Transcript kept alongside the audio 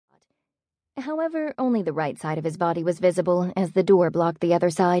However, only the right side of his body was visible as the door blocked the other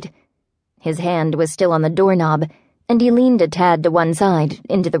side. His hand was still on the doorknob, and he leaned a tad to one side,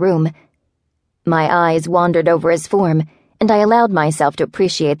 into the room. My eyes wandered over his form, and I allowed myself to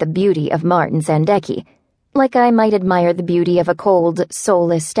appreciate the beauty of Martin Sandecki, like I might admire the beauty of a cold,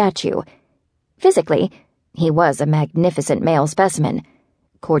 soulless statue. Physically, he was a magnificent male specimen.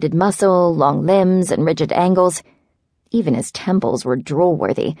 Corded muscle, long limbs, and rigid angles. Even his temples were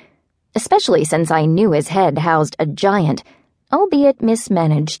drool-worthy, especially since I knew his head housed a giant, albeit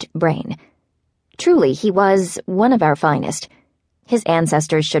mismanaged, brain. Truly, he was one of our finest. His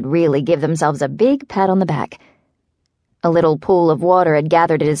ancestors should really give themselves a big pat on the back. A little pool of water had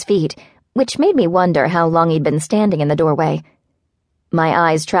gathered at his feet, which made me wonder how long he'd been standing in the doorway. My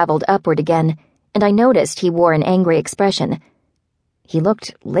eyes traveled upward again, and I noticed he wore an angry expression. He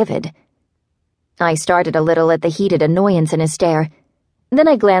looked livid. I started a little at the heated annoyance in his stare. Then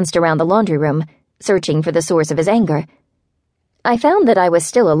I glanced around the laundry room, searching for the source of his anger. I found that I was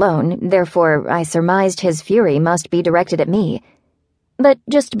still alone, therefore I surmised his fury must be directed at me. But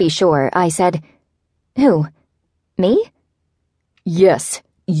just to be sure, I said, "Who? Me?" "Yes,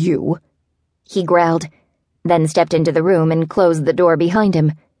 you," he growled, then stepped into the room and closed the door behind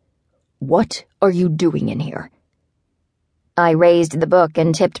him. "What are you doing in here?" I raised the book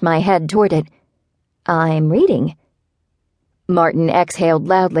and tipped my head toward it. "I'm reading." Martin exhaled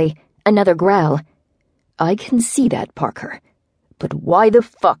loudly, another growl. "I can see that, Parker. But why the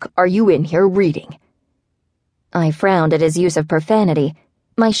fuck are you in here reading?" I frowned at his use of profanity,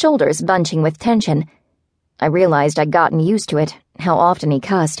 my shoulders bunching with tension. I realized I'd gotten used to it, how often he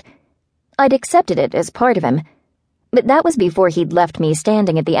cussed. I'd accepted it as part of him, but that was before he'd left me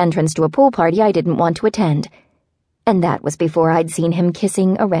standing at the entrance to a pool party I didn't want to attend. And that was before I'd seen him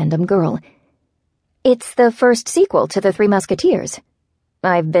kissing a random girl. It's the first sequel to The Three Musketeers.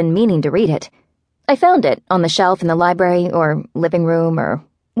 I've been meaning to read it. I found it on the shelf in the library or living room or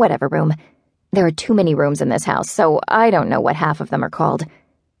whatever room. There are too many rooms in this house, so I don't know what half of them are called.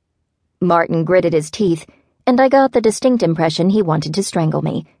 Martin gritted his teeth, and I got the distinct impression he wanted to strangle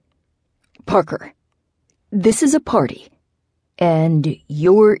me. "Parker, this is a party, and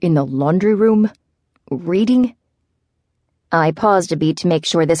you're in the laundry room, reading?" I paused a beat to make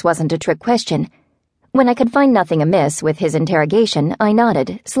sure this wasn't a trick question. When I could find nothing amiss with his interrogation, I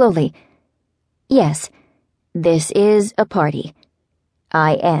nodded, slowly. "Yes, this is a party.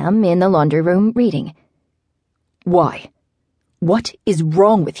 I am in the laundry room reading." "Why? What is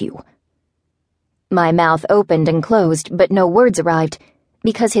wrong with you?" My mouth opened and closed, but no words arrived,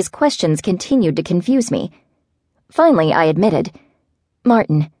 because his questions continued to confuse me. Finally, I admitted,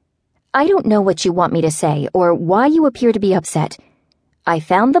 "Martin, I don't know what you want me to say or why you appear to be upset. I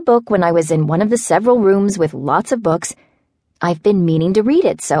found the book when I was in one of the several rooms with lots of books. I've been meaning to read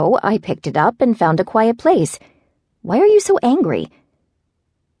it, so I picked it up and found a quiet place. Why are you so angry?"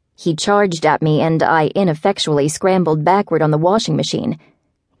 He charged at me, and I ineffectually scrambled backward on the washing machine.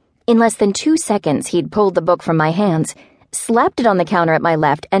 In less than 2 seconds, he'd pulled the book from my hands, slapped it on the counter at my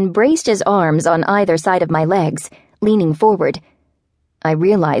left, and braced his arms on either side of my legs, leaning forward. I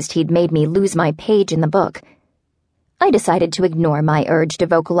realized he'd made me lose my page in the book. I decided to ignore my urge to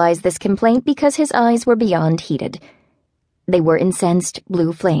vocalize this complaint because his eyes were beyond heated. They were incensed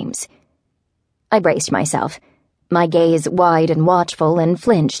blue flames. I braced myself, my gaze wide and watchful, and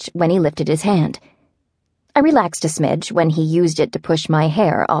flinched when he lifted his hand. I relaxed a smidge when he used it to push my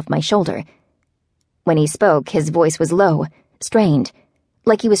hair off my shoulder. When he spoke, his voice was low, strained,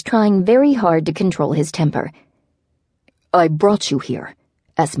 like he was trying very hard to control his temper. "I brought you here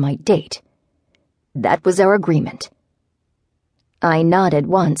as my date. That was our agreement." I nodded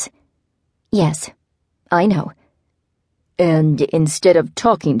once. "Yes, I know." "And instead of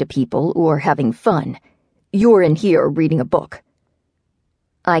talking to people or having fun, you're in here reading a book."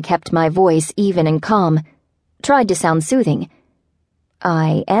 I kept my voice even and calm, tried to sound soothing.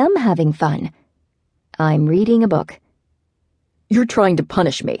 "I am having fun. I'm reading a book." "You're trying to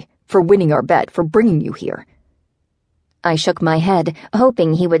punish me for winning our bet, for bringing you here." I shook my head,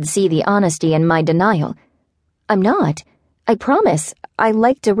 hoping he would see the honesty in my denial. "I'm not. I promise. I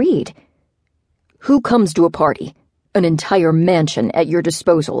like to read." "Who comes to a party, an entire mansion at your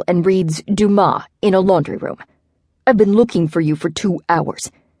disposal, and reads Dumas in a laundry room? I've been looking for you for 2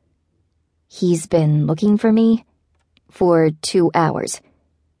 hours. He's been looking for me? For 2 hours.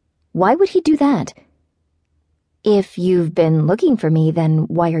 Why would he do that? If you've been looking for me, then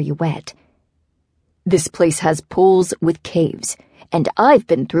why are you wet? This place has pools with caves, and I've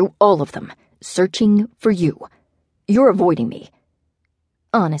been through all of them, searching for you. You're avoiding me."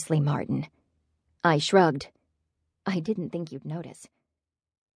 "Honestly, Martin." I shrugged. "I didn't think you'd notice."